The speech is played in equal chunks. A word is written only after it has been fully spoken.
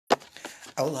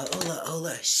Hola, hola,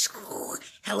 hola.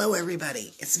 Hello,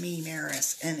 everybody. It's me,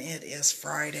 Maris, and it is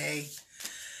Friday.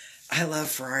 I love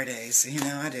Fridays. You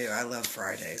know, I do. I love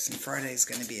Fridays, and Friday's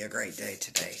going to be a great day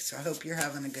today. So I hope you're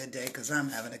having a good day because I'm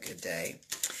having a good day.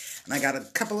 And I got a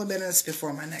couple of minutes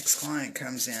before my next client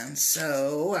comes in,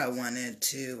 so I wanted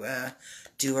to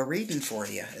do a reading for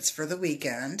you. It's for the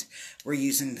weekend. We're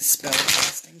using the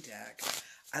Spellcasting deck.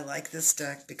 I like this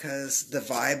deck because the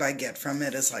vibe I get from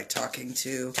it is like talking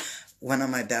to one of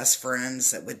my best friends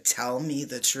that would tell me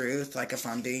the truth. Like if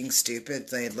I'm being stupid,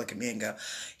 they'd look at me and go,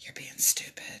 "You're being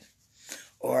stupid."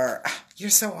 Or,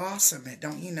 "You're so awesome.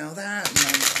 Don't you know that?" And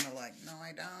I'm kind of like, "No,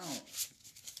 I don't."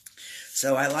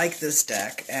 So I like this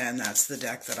deck, and that's the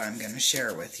deck that I'm going to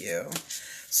share with you.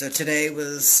 So today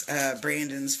was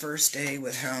Brandon's first day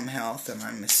with home health, and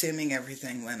I'm assuming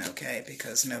everything went okay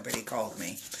because nobody called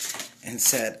me and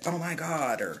said, "Oh my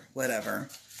God," or whatever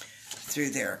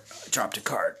through there. Dropped a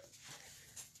card.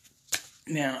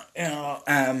 Now,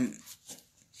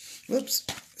 whoops.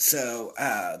 So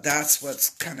that's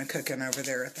what's kind of cooking over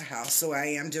there at the house. So I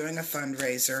am doing a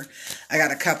fundraiser. I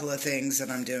got a couple of things that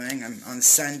I'm doing. On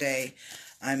Sunday,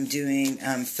 I'm doing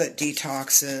foot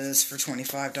detoxes for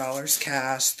 $25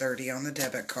 cash, $30 on the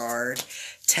debit card.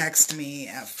 Text me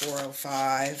at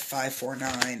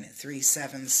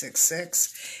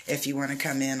 405-549-3766 if you want to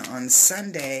come in on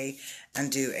Sunday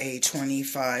and do a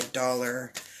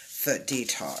 $25 foot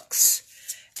detox.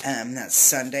 That's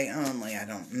Sunday only.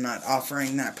 I'm not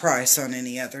offering that price on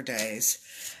any other days.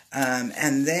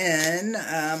 And then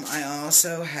I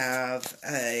also have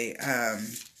a,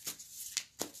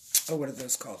 what are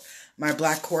those called? My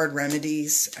Black Cord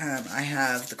Remedies. I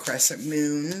have the Crescent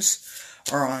Moons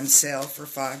are on sale for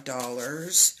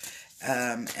 $5.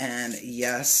 And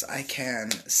yes, I can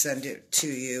send it to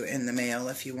you in the mail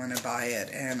if you want to buy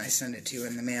it. And I send it to you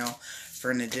in the mail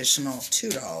for an additional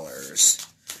 $2.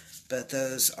 But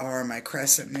those are my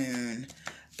Crescent Moon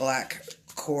Black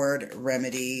Cord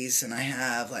Remedies, and I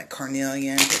have like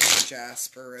carnelian,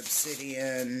 jasper,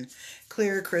 obsidian,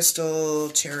 clear crystal,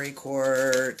 cherry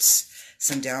quartz,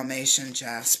 some Dalmatian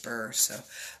jasper. So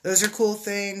those are cool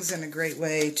things and a great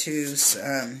way to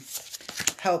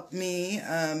help me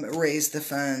raise the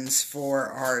funds for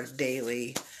our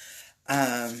daily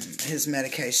his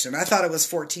medication. I thought it was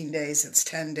 14 days. It's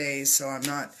 10 days, so I'm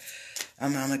like,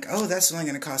 oh, that's only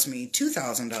going to cost me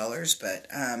 $2,000, but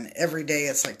every day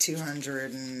it's like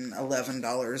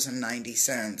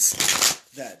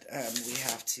 $211.90 that we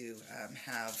have to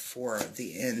have for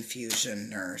the infusion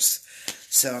nurse.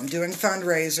 So I'm doing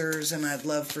fundraisers, and I'd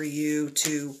love for you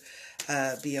to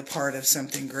be a part of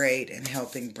something great and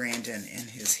helping Brandon in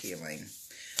his healing.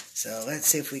 So let's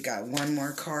see if we got one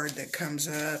more card that comes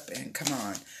up, and come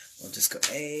on, we'll just go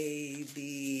A,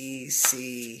 B,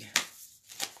 C.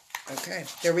 Okay,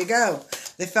 there we go.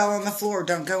 They fell on the floor.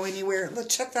 Don't go anywhere.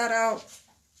 Let's check that out.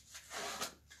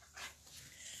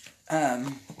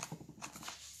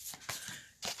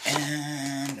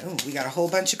 We got a whole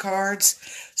bunch of cards.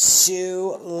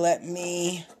 So let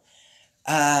me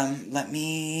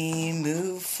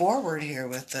move forward here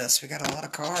with this. We got a lot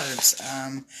of cards,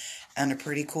 and a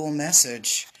pretty cool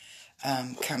message,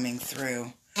 coming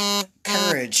through.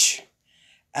 Courage.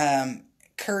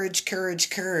 Courage, courage,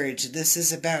 courage. This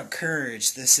is about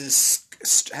courage. This is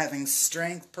having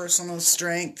strength, personal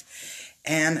strength,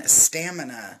 and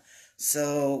stamina.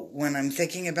 So when I'm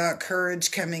thinking about courage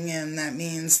coming in, that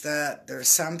means that there's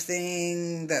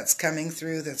something that's coming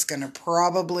through that's going to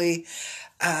probably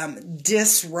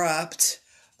disrupt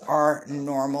our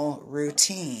normal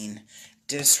routine.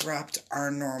 Disrupt our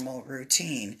normal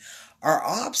routine. Our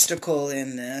obstacle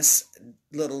in this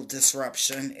little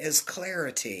disruption is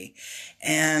clarity.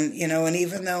 And, and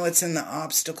even though it's in the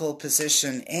obstacle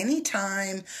position,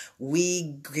 anytime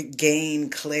we gain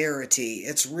clarity,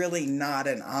 it's really not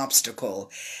an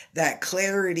obstacle. That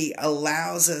clarity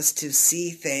allows us to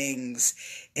see things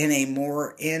in a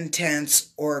more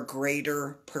intense or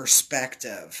greater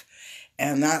perspective.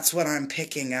 And that's what I'm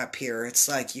picking up here. It's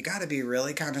like you got to be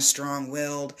really kind of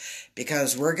strong-willed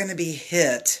because we're going to be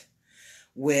hit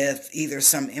with either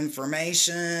some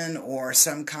information or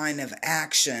some kind of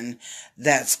action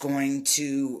that's going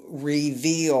to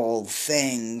reveal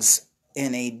things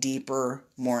in a deeper,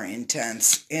 more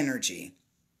intense energy.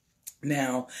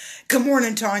 Now, good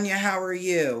morning, Tanya. How are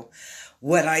you?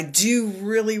 What I do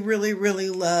really, really, really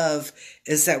love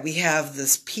is that we have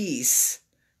this peace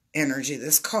energy,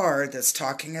 this card that's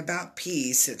talking about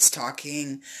peace. It's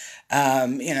talking,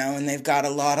 and they've got a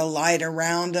lot of light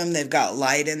around them. They've got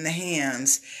light in the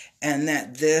hands. and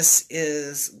that this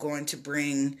is going to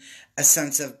bring a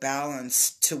sense of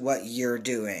balance to what you're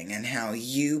doing and how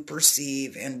you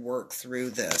perceive and work through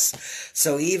this.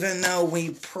 So even though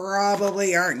we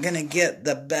probably aren't going to get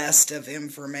the best of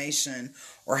information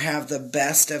or have the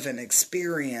best of an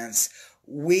experience,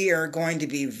 we are going to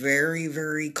be very,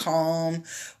 very calm.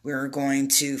 We're going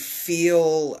to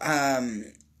feel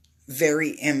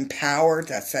very empowered.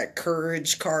 That's that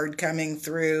courage card coming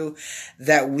through,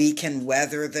 that we can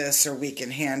weather this or we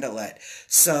can handle it.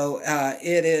 So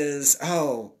it is,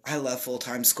 I love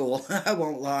full-time school. I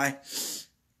won't lie.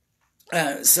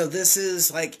 So this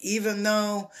is like, even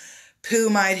though poo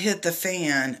might hit the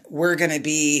fan, we're going to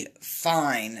be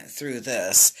fine through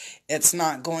this. It's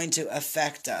not going to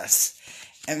affect us.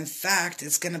 In fact,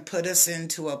 it's going to put us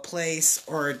into a place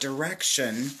or a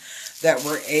direction that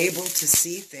we're able to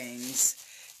see things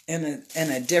in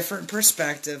a different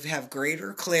perspective, have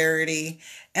greater clarity,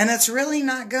 and it's really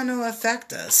not going to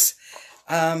affect us.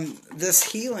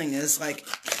 This healing is like,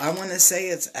 I want to say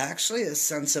it's actually a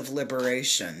sense of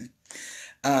liberation.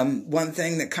 One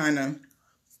thing that kind of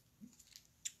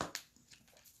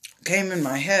came in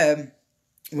my head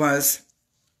was,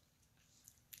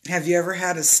 have you ever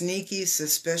had a sneaky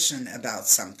suspicion about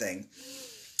something?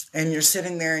 And you're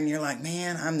sitting there and you're like,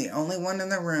 man, I'm the only one in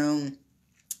the room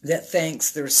that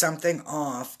thinks there's something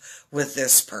off with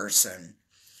this person.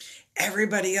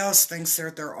 Everybody else thinks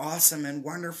that they're awesome and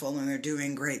wonderful and they're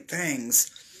doing great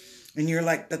things. And you're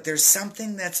like, but there's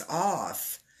something that's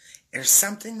off. There's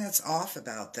something that's off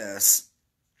about this.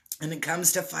 And it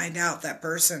comes to find out that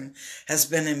person has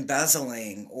been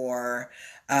embezzling or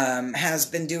has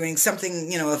been doing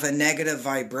something, of a negative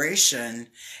vibration,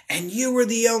 and you were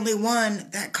the only one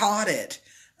that caught it.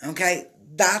 Okay?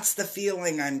 That's the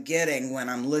feeling I'm getting when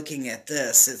I'm looking at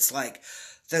this. It's like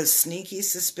those sneaky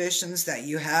suspicions that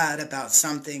you had about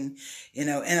something, in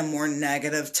a more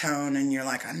negative tone, and you're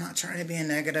like, I'm not trying to be a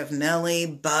negative Nelly,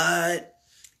 but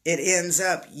it ends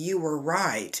up you were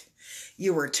right.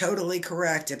 You were totally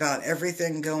correct about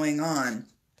everything going on.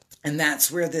 And that's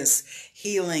where this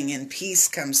healing and peace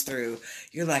comes through.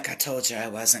 You're like, I told you I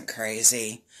wasn't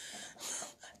crazy.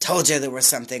 Told you there was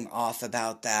something off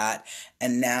about that.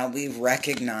 And now we've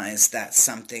recognized that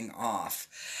something off.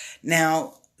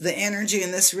 Now, the energy,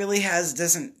 and this really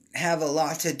doesn't have a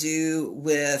lot to do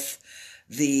with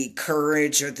the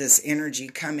courage or this energy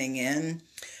coming in,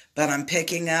 but I'm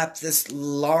picking up this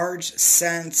large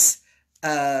sense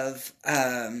of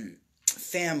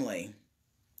family,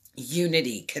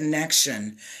 unity,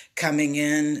 connection coming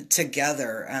in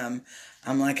together.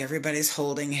 I'm like, everybody's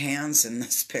holding hands in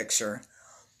this picture.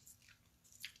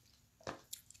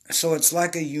 So it's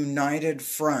like a united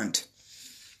front.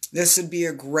 This would be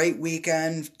a great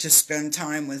weekend to spend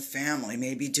time with family.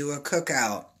 Maybe do a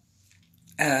cookout.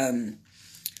 Go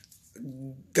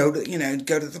to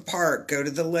the park, go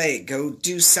to the lake, go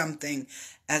do something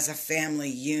as a family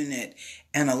unit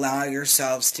and allow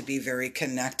yourselves to be very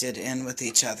connected in with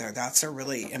each other. That's a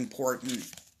really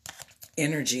important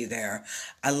energy there.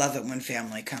 I love it when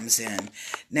family comes in.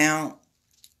 Now,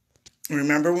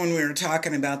 remember when we were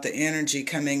talking about the energy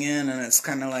coming in, and it's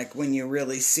kind of like when you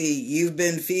really see, you've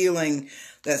been feeling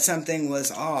that something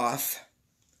was off,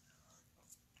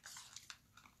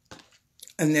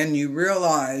 and then you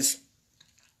realize,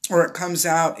 or it comes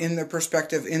out in the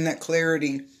perspective, in that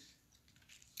clarity,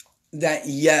 that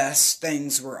yes,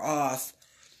 things were off.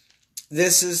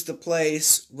 This is the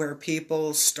place where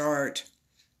people start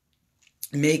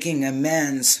making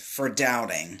amends for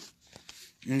doubting.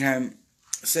 Okay?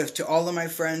 So to all of my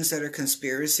friends that are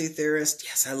conspiracy theorists,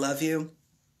 yes, I love you.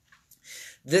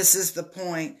 This is the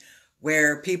point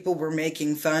where people were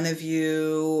making fun of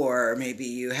you, or maybe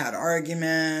you had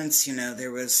arguments,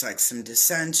 there was like some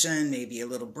dissension, maybe a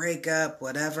little breakup,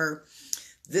 whatever.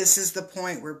 This is the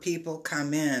point where people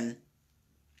come in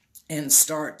and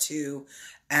start to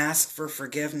ask for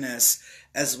forgiveness,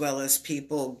 as well as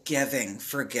people giving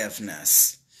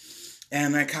forgiveness.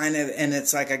 And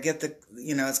it's like, I get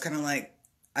it's kind of like,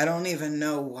 I don't even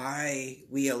know why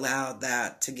we allowed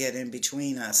that to get in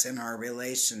between us in our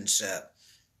relationship,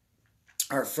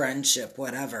 our friendship,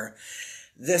 whatever.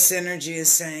 This energy is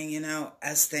saying,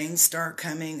 as things start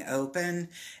coming open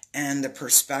and the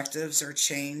perspectives are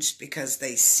changed because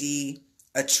they see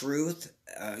a truth,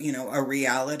 a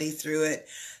reality through it,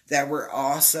 that we're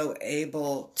also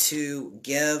able to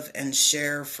give and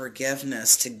share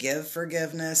forgiveness, to give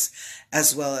forgiveness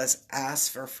as well as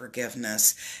ask for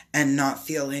forgiveness and not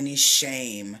feel any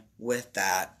shame with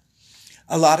that.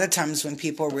 A lot of times when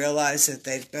people realize that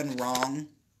they've been wrong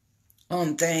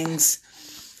on things,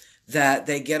 that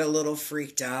they get a little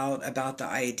freaked out about the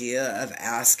idea of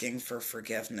asking for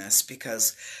forgiveness,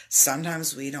 because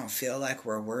sometimes we don't feel like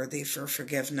we're worthy for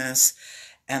forgiveness.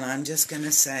 And I'm just going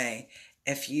to say,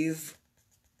 if you've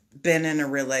been in a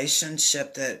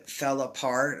relationship that fell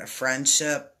apart, a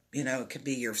friendship, it could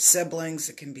be your siblings,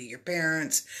 it can be your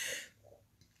parents,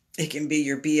 it can be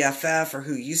your BFF or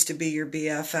who used to be your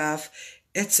BFF.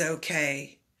 It's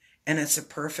okay. And it's a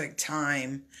perfect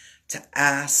time to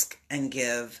ask and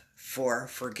give for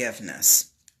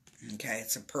forgiveness. Okay,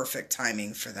 it's a perfect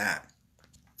timing for that.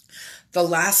 The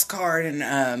last card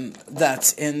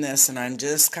that's in this, and I'm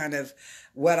just kind of,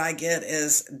 what I get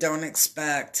is, don't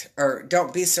expect or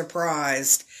don't be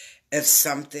surprised if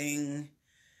something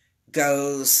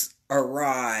goes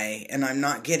awry. And I'm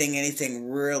not getting anything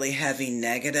really heavy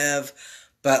negative,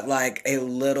 but like a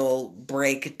little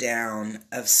breakdown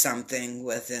of something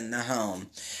within the home.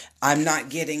 I'm not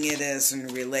getting it as in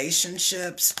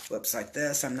relationships. Whoops, like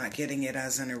this. I'm not getting it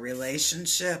as in a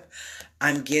relationship.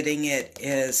 I'm getting it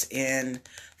as in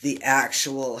the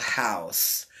actual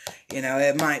house.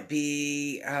 It might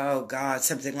be, oh God,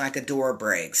 something like a door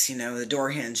breaks, the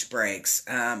door hinge breaks.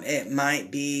 It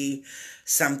might be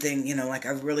something, like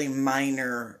a really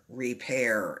minor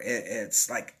repair. It's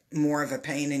like more of a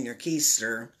pain in your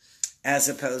keister as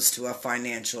opposed to a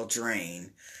financial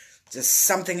drain. Just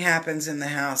something happens in the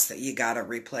house that you got to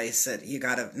replace it. You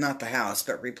got to, not the house,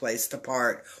 but replace the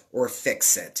part or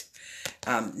fix it.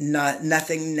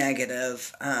 Nothing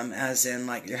negative, as in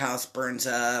like your house burns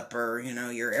up or,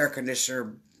 your air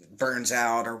conditioner burns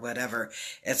out or whatever.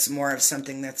 It's more of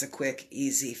something that's a quick,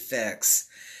 easy fix.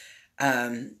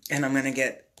 And I'm going to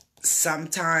get,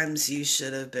 sometimes you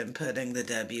should have been putting the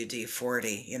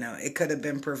WD-40, it could have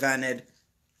been prevented.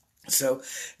 So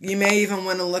you may even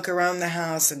want to look around the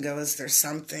house and go, is there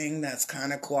something that's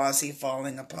kind of quasi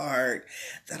falling apart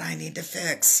that I need to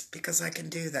fix? Because I can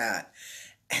do that.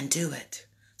 And do it.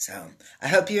 So I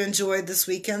hope you enjoyed this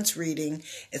weekend's reading.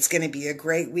 It's going to be a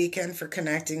great weekend for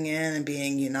connecting in and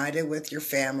being united with your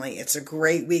family. It's a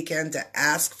great weekend to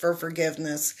ask for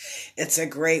forgiveness. It's a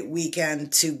great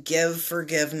weekend to give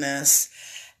forgiveness.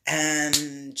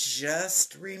 And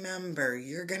just remember,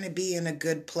 you're going to be in a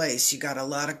good place. You got a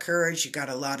lot of courage. You got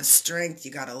a lot of strength.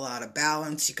 You got a lot of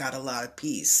balance. You got a lot of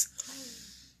peace.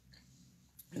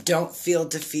 Don't feel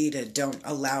defeated. Don't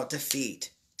allow defeat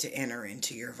to enter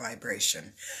into your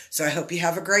vibration. So I hope you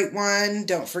have a great one.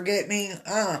 Don't forget me.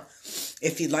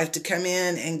 If you'd like to come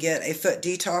in and get a foot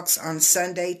detox on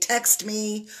Sunday, text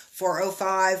me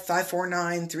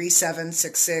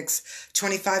 405-549-3766.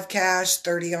 25 cash,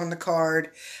 30 on the card.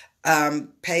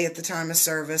 Pay at the time of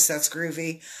service. That's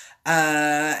groovy.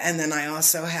 And then I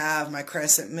also have my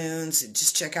crescent moons.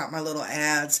 Just check out my little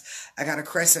ads. I got a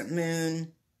crescent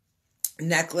moon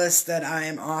necklace that I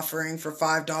am offering for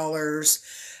 $5.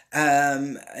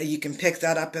 You can pick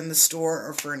that up in the store,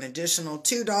 or for an additional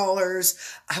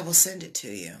 $2, I will send it to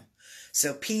you.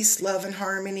 So peace, love, and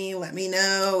harmony. Let me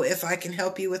know if I can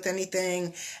help you with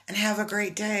anything, and have a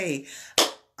great day.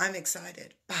 I'm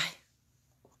excited. Bye.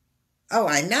 Oh,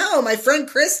 I know. My friend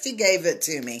Christy gave it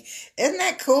to me. Isn't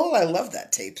that cool? I love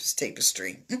that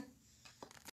tapestry.